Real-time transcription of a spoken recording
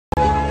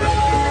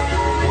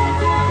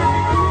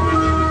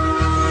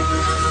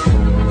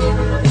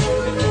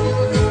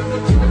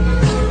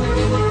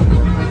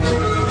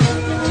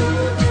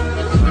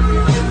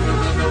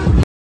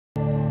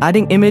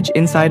Adding image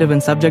inside of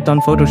an subject on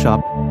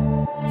Photoshop.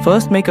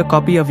 First, make a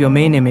copy of your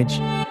main image.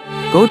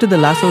 Go to the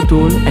lasso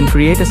tool and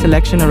create a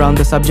selection around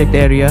the subject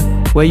area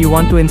where you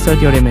want to insert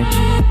your image.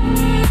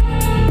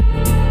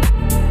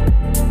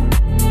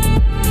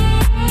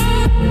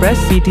 Press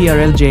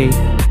Ctrl+J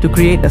to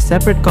create a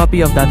separate copy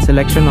of that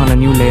selection on a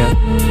new layer.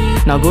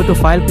 Now go to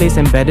File, Place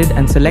Embedded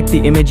and select the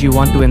image you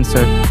want to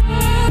insert.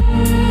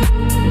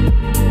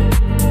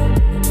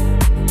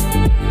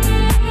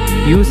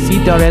 Use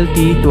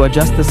Ctrl+T to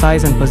adjust the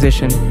size and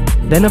position,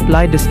 then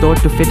apply Distort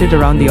to fit it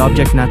around the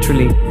object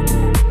naturally.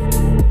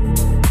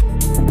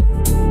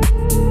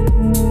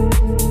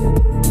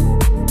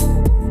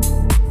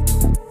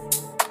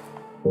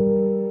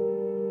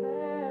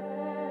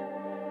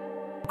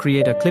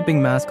 Create a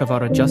clipping mask of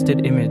our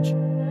adjusted image.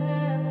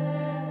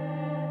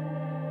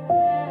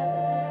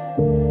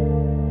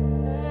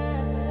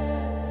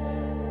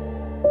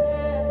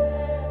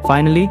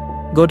 Finally,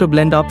 go to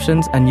Blend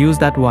Options and use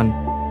that one.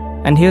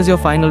 And here's your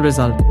final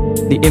result.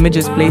 The image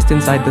is placed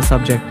inside the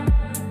subject.